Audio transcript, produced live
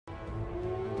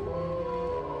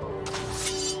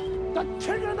the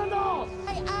king of the north!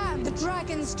 I am the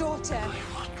dragon's daughter. By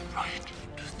what right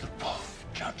does the wolf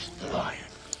judge the lion?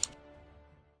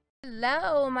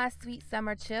 Hello, my sweet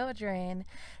summer children.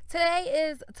 Today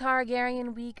is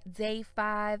Targaryen week, day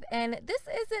 5, and this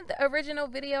isn't the original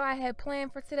video I had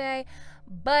planned for today,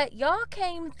 but y'all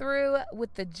came through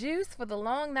with the juice for the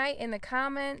long night in the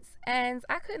comments, and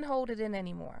I couldn't hold it in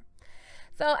anymore.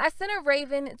 So I sent a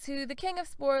raven to the king of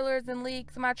spoilers and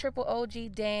leaks, my triple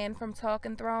OG Dan from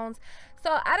Talking Thrones.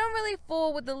 So I don't really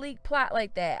fool with the leak plot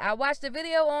like that. I watched a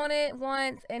video on it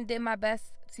once and did my best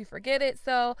to forget it.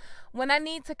 So when I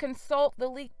need to consult the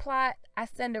leak plot, I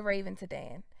send a raven to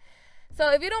Dan. So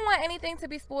if you don't want anything to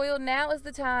be spoiled, now is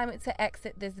the time to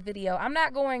exit this video. I'm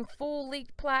not going full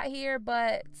leak plot here,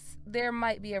 but there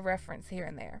might be a reference here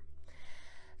and there.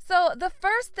 So the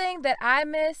first thing that I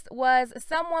missed was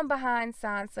someone behind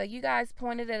Sansa. You guys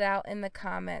pointed it out in the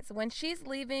comments. When she's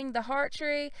leaving the heart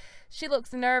tree, she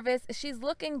looks nervous. She's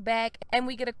looking back and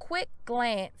we get a quick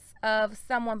glance of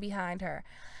someone behind her.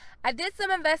 I did some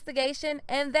investigation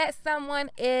and that someone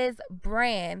is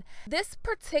Bran. This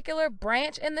particular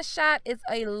branch in the shot is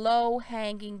a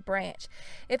low-hanging branch.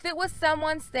 If it was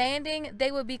someone standing,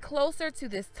 they would be closer to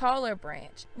this taller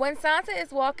branch. When Sansa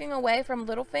is walking away from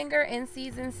Littlefinger in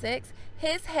season 6,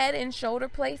 his head and shoulder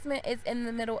placement is in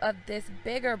the middle of this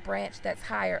bigger branch that's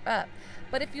higher up.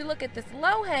 But if you look at this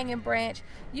low-hanging branch,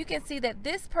 you can see that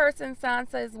this person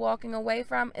Sansa is walking away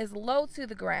from is low to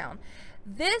the ground.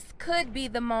 This could be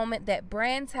the moment that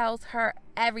Bran tells her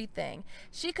everything.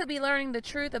 She could be learning the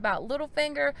truth about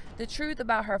Littlefinger, the truth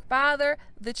about her father,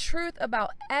 the truth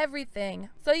about everything.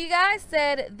 So you guys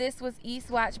said this was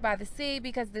Eastwatch by the Sea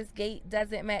because this gate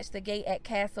doesn't match the gate at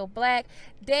Castle Black.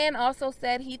 Dan also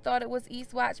said he thought it was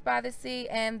Eastwatch by the Sea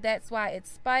and that's why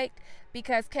it's spiked,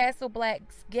 because Castle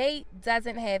Black's gate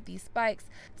doesn't have these spikes.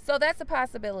 So that's a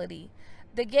possibility.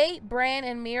 The gate Bran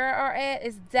and Mira are at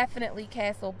is definitely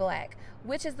Castle Black,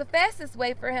 which is the fastest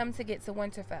way for him to get to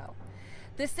Winterfell.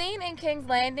 The scene in King's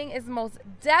Landing is most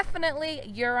definitely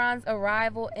Euron's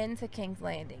arrival into King's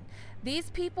Landing. These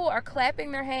people are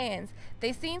clapping their hands.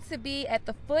 They seem to be at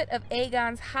the foot of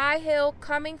Aegon's high hill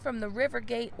coming from the river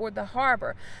gate or the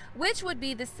harbor, which would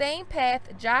be the same path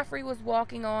Joffrey was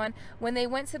walking on when they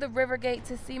went to the river gate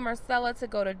to see Myrcella to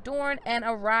go to Dorne and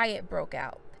a riot broke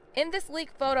out. In this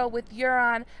leaked photo with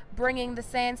Euron bringing the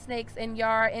Sand Snakes and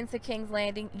Yara into King's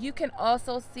Landing, you can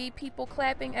also see people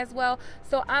clapping as well,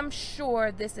 so I'm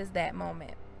sure this is that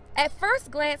moment. At first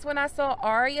glance when I saw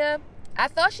Arya, I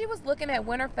thought she was looking at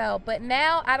Winterfell, but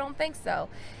now I don't think so.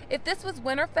 If this was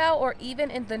Winterfell or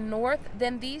even in the north,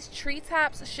 then these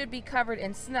treetops should be covered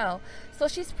in snow. So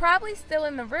she's probably still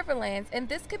in the Riverlands, and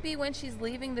this could be when she's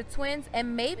leaving the twins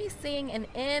and maybe seeing an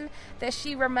inn that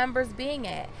she remembers being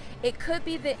at. It could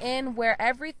be the inn where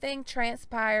everything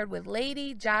transpired with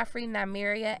Lady, Joffrey,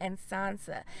 Nymeria, and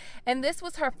Sansa. And this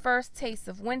was her first taste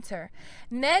of winter.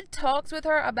 Ned talks with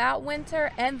her about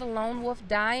winter and the lone wolf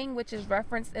dying, which is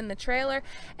referenced in the trailer,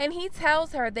 and he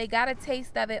tells her they got a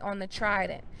taste of it on the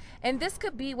Trident. And this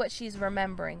could be what she's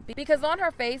remembering, because on her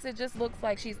face it just looks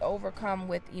like she's overcome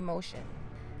with emotion.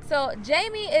 So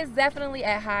Jaime is definitely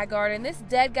at Highgarden. This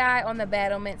dead guy on the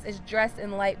battlements is dressed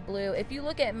in light blue. If you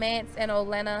look at Mance and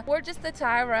Olenna, or just the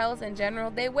Tyrells in general,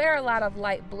 they wear a lot of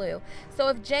light blue. So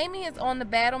if Jaime is on the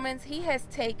battlements, he has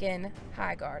taken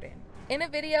Highgarden. In a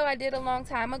video I did a long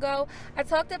time ago, I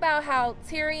talked about how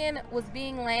Tyrion was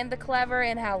being Land the Clever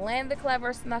and how Land the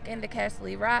Clever snuck into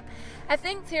Casterly Rock. I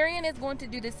think Tyrion is going to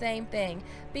do the same thing,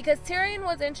 because Tyrion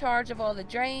was in charge of all the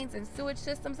drains and sewage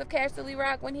systems of Casterly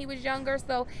Rock when he was younger,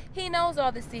 so he knows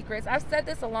all the secrets. I've said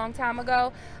this a long time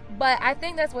ago, but I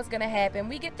think that's what's going to happen.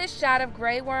 We get this shot of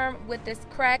Grey Worm with this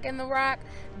crack in the rock.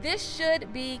 This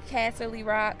should be Casterly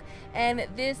Rock, and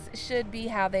this should be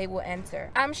how they will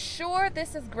enter. I'm sure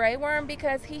this is Grey Worm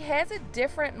because he has a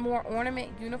different, more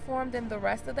ornament uniform than the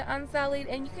rest of the Unsullied,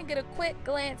 and you can get a quick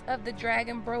glance of the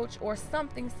dragon brooch or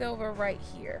something silver right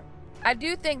here. I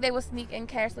do think they will sneak in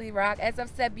Casterly Rock. As I've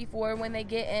said before, when they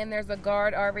get in, there's a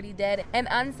guard already dead, and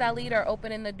Unsullied are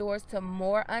opening the doors to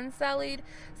more Unsullied.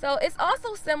 So it's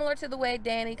also similar to the way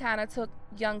Dany kind of took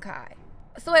Young Kai.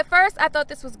 So at first I thought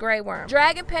this was Grey Worm.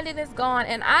 Dragon Pendant is gone,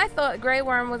 and I thought Grey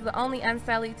Worm was the only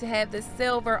Unsullied to have this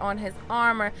silver on his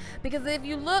armor, because if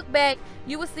you look back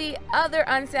you will see other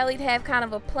Unsullied have kind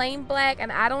of a plain black,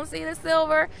 and I don't see the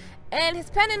silver. And his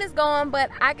pendant is gone, but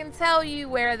I can tell you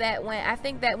where that went. I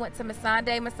think that went to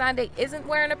Missandei. Missandei isn't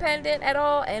wearing a pendant at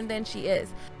all, and then she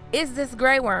is. Is this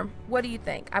Grey Worm? What do you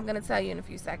think? I'm going to tell you in a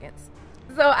few seconds.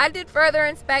 So I did further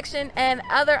inspection, and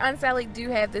other Unsullied do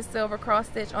have this silver cross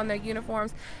stitch on their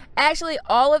uniforms, Actually,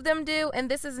 all of them do,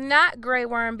 and this is not Grey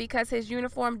Worm because his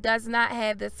uniform does not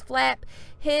have this flap.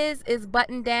 His is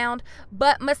buttoned down,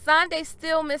 but Missandei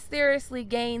still mysteriously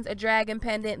gains a dragon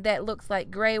pendant that looks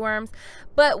like Grey Worm's,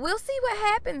 but we'll see what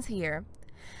happens here.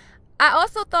 I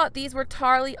also thought these were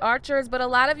Tarly archers, but a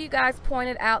lot of you guys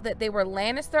pointed out that they were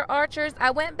Lannister archers. I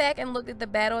went back and looked at the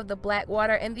Battle of the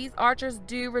Blackwater, and these archers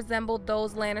do resemble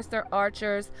those Lannister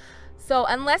archers. So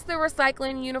unless they're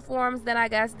recycling uniforms, then I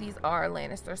guess these are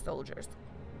Lannister soldiers.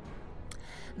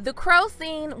 The crow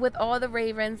scene with all the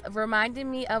ravens reminded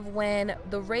me of when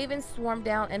the ravens swarmed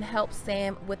down and helped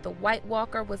Sam with the White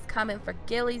Walker was coming for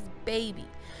Gilly's baby.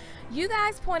 You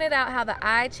guys pointed out how the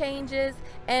eye changes,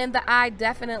 and the eye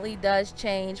definitely does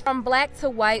change from black to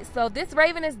white. So this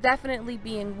raven is definitely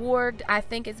being warged. I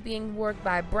think it's being warged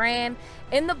by Bran.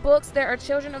 In the books, there are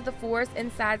children of the forest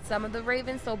inside some of the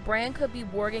ravens, so Bran could be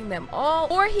warging them all,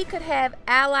 or he could have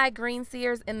ally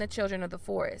greenseers in the children of the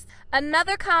forest.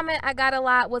 Another comment I got a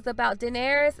lot was about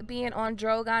Daenerys being on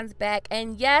Drogon's back,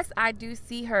 and yes, I do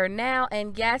see her now,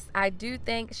 and yes, I do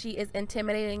think she is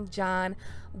intimidating Jon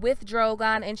with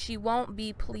Drogon, and she won't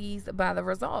be pleased by the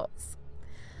results.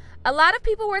 A lot of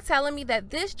people were telling me that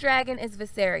this dragon is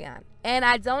Viserion, and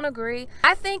I don't agree.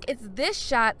 I think it's this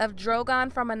shot of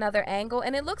Drogon from another angle,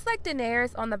 and it looks like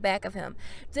Daenerys on the back of him.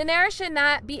 Daenerys should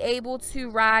not be able to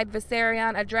ride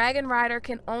Viserion. A dragon rider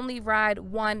can only ride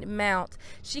one mount.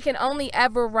 She can only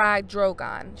ever ride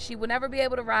Drogon. She would never be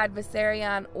able to ride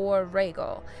Viserion or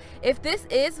Rhaegal. If this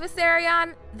is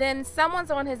Viserion, then someone's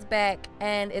on his back,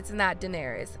 and it's not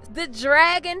Daenerys. The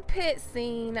dragon pit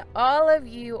scene, all of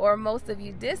you or most of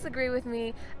you disagree with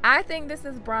me. I think this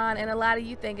is Bronn, and a lot of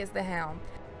you think it's the Hound.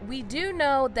 We do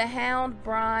know the Hound,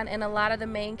 Bronn, and a lot of the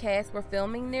main cast were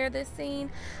filming near this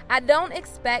scene. I don't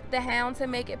expect the Hound to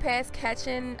make it past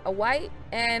catching a white,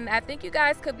 and I think you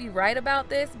guys could be right about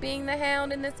this being the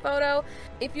Hound in this photo.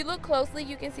 If you look closely,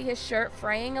 you can see his shirt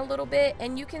fraying a little bit,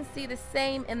 and you can see the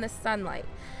same in the sunlight.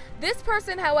 This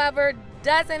person, however,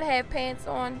 doesn't have pants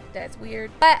on. That's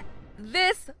weird. But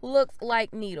this looks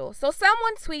like Needle. So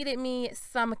someone tweeted me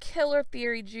some killer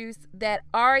theory juice that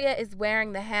Arya is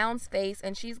wearing the Hound's face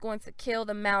and she's going to kill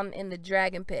the mountain in the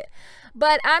dragon pit.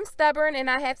 But I'm stubborn and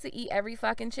I have to eat every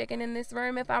fucking chicken in this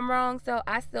room if I'm wrong. So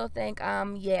I still think,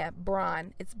 yeah,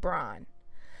 Bronn. It's Bronn.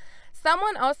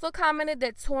 Someone also commented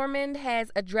that Tormund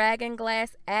has a dragon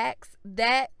glass axe.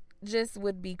 That just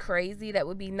would be crazy. That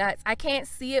would be nuts. I can't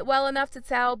see it well enough to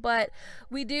tell, but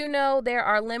we do know there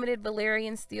are limited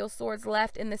Valyrian steel swords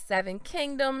left in the Seven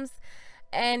Kingdoms,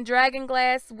 and dragon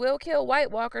glass will kill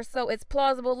White Walkers, so it's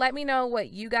plausible. Let me know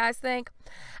what you guys think.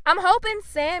 I'm hoping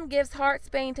Sam gives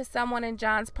Heartsbane to someone in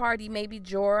Jon's party, maybe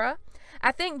Jorah.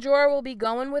 I think Jorah will be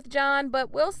going with Jon,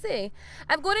 but we'll see.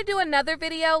 I'm going to do another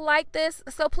video like this,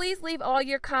 so please leave all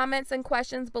your comments and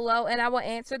questions below, and I will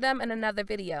answer them in another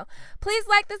video. Please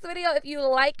like this video if you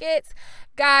like it.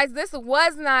 Guys, this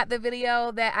was not the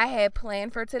video that I had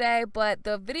planned for today, but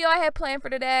the video I had planned for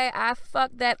today, I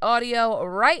fucked that audio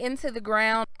right into the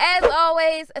ground. As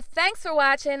always, thanks for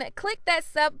watching. Click that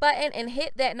sub button and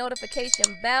hit that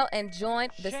notification bell and join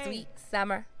the Sweet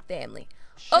Summer family.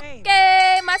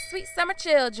 Okay, my sweet summer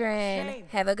children.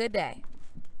 Have a good day.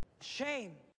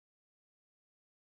 Shame.